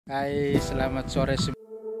Hai, selamat sore semua.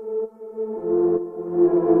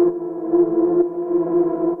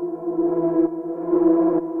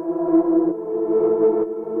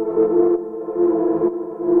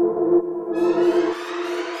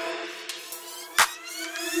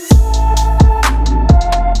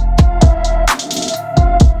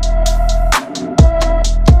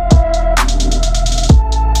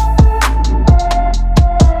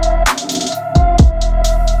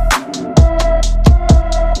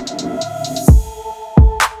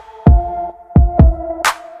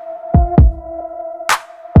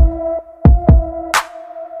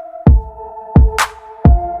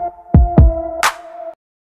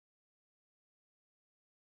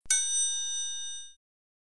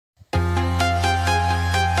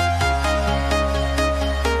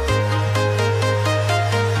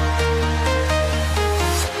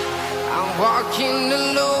 Walking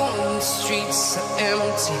alone, the streets are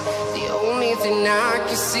empty. The only thing I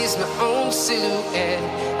can see is my own silhouette.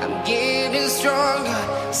 I'm getting stronger,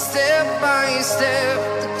 step by step.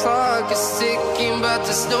 The clock is ticking, but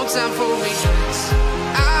there's no time for regrets.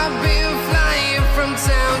 I've been flying from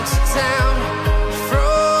town to town,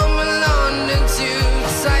 from London to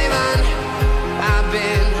Taiwan. I've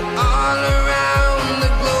been all around the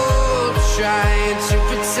globe, trying to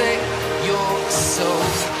protect your soul.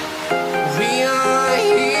 We are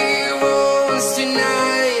heroes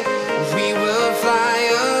tonight. We will fly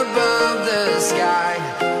above the sky.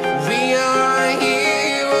 We are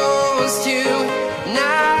heroes tonight.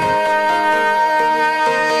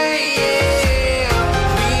 Yeah.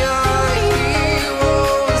 We are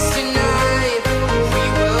heroes tonight. We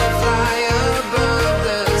will fly above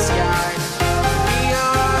the sky. We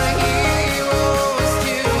are heroes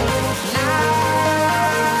tonight.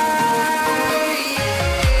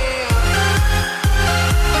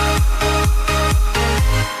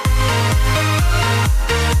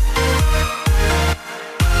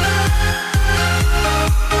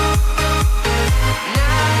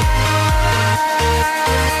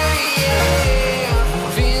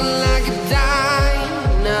 Feel like a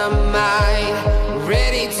dynamite,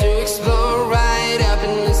 ready to explode right up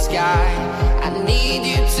in the sky. I need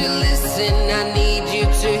you to listen, I need you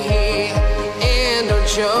to hear, and don't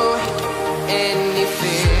show any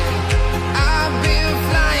fear. I've been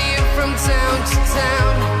flying from town to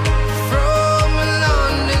town, from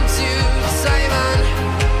London to Taiwan.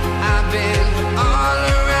 I've been all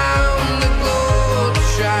around the globe,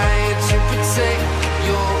 trying to protect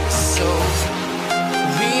your soul.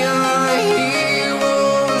 We are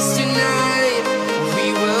heroes tonight. We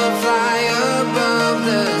will fly above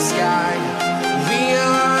the sky. We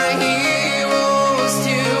are heroes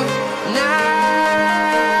tonight.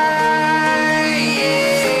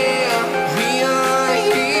 Yeah. We are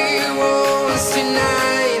heroes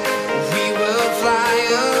tonight. We will fly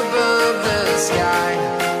above the sky.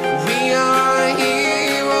 We are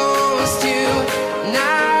heroes tonight.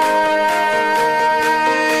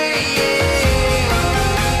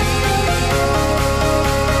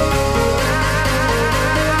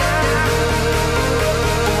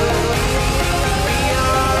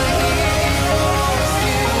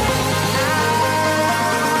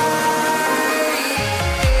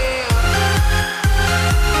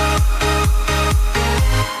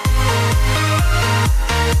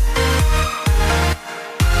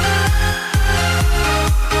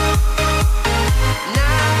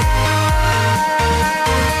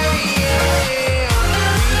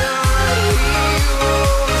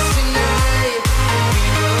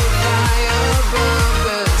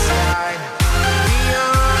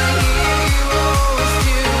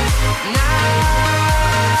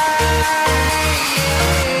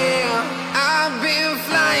 I've been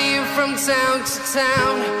flying from town to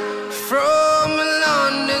town, from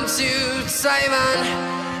London to Taiwan.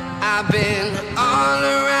 I've been all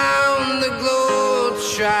around the globe,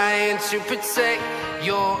 trying to protect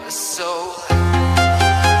your soul.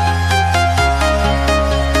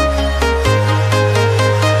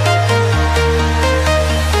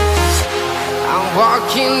 I'm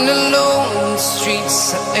walking alone, the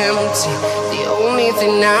streets are empty. The only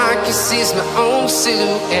thing I can see is my own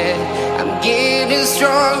silhouette. I'm getting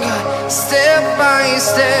stronger, step by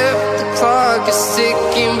step. The clock is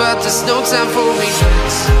ticking, but there's no time for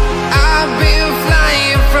regrets. I've been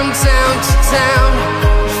flying from town to town,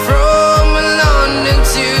 from London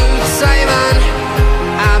to Taiwan.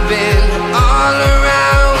 I've been all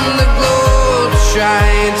around the globe,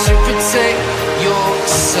 trying to protect your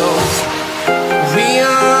soul. We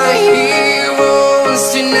are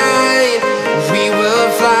heroes tonight. We will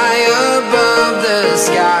fly above the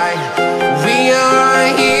sky. We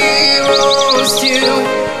are heroes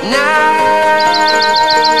tonight.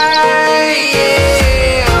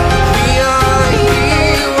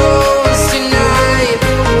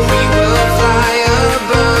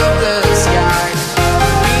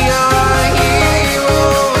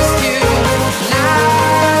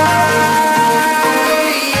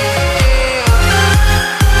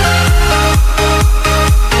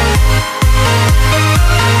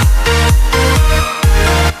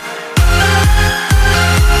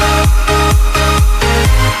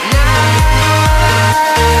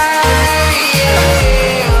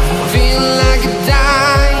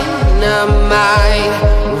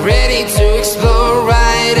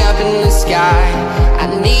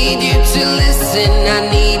 listen, I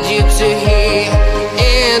need you to hear,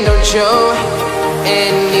 and don't show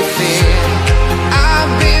any fear.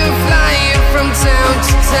 I've been flying from town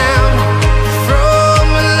to town, from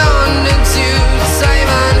London to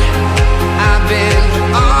Taiwan. I've been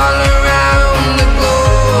all around the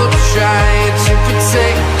globe trying to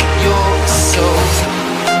protect your soul.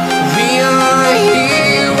 We are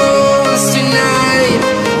heroes tonight.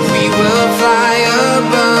 We will fly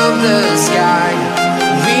above the sky.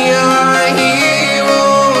 We are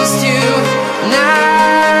heroes tonight.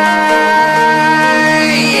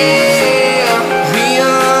 Yeah. We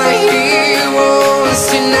are heroes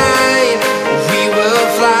tonight. We will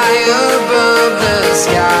fly above the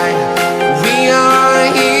sky. We are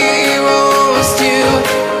heroes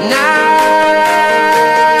tonight.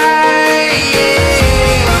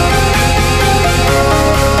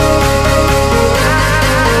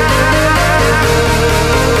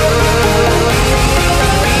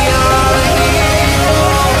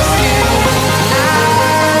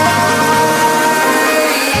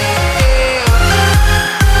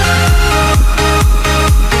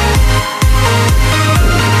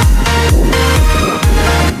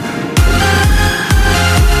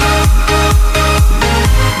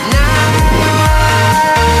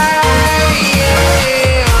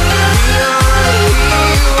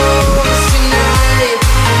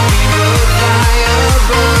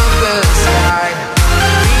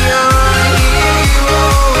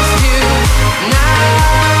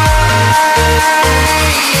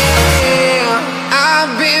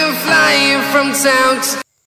 I've been flying from town to